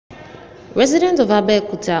Residents of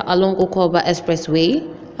Abeokuta along Okoba Expressway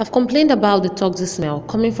have complained about the toxic smell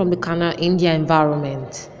coming from the canal in their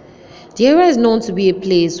environment. The area is known to be a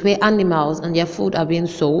place where animals and their food are being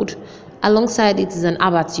sold. Alongside it is an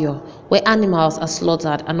abattoir where animals are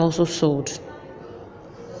slaughtered and also sold.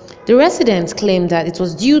 The residents claim that it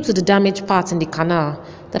was due to the damaged part in the canal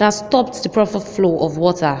that has stopped the proper flow of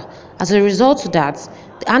water. As a result of that,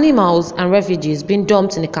 the animals and refugees being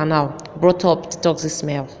dumped in the canal brought up the toxic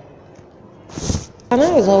smell. The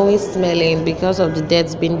canal is always smelling because of the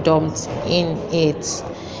deaths being dumped in it.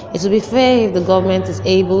 It would be fair if the government is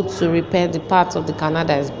able to repair the part of the canal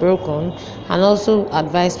that is broken and also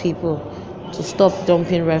advise people to stop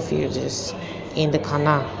dumping refugees in the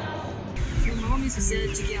canal. So my mom used to sell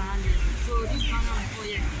chicken and so this canal before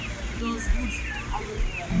it was good.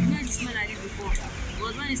 I didn't smell like it before.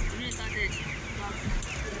 But when it started,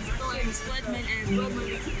 it spoiled me and spoiled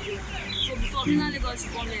me. So before Lagos to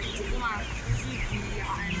come and sweep the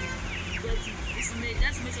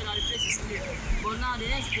let's make sure that the place is clear. But now the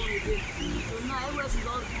next one again. So now everywhere is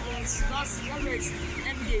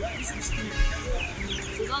every day this is clear.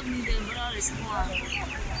 So that means the environment should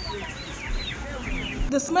come.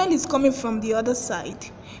 The smell is coming from the other side.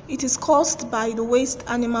 It is caused by the waste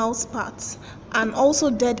animals' parts and also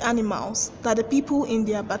dead animals that the people in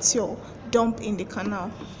their abattoir dump in the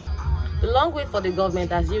canal. The long wait for the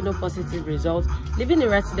government has yielded no positive results, leaving the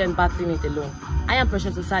resident battling it alone. I am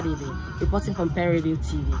Precious OSADEBE, reporting from Pen Radio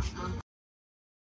TV.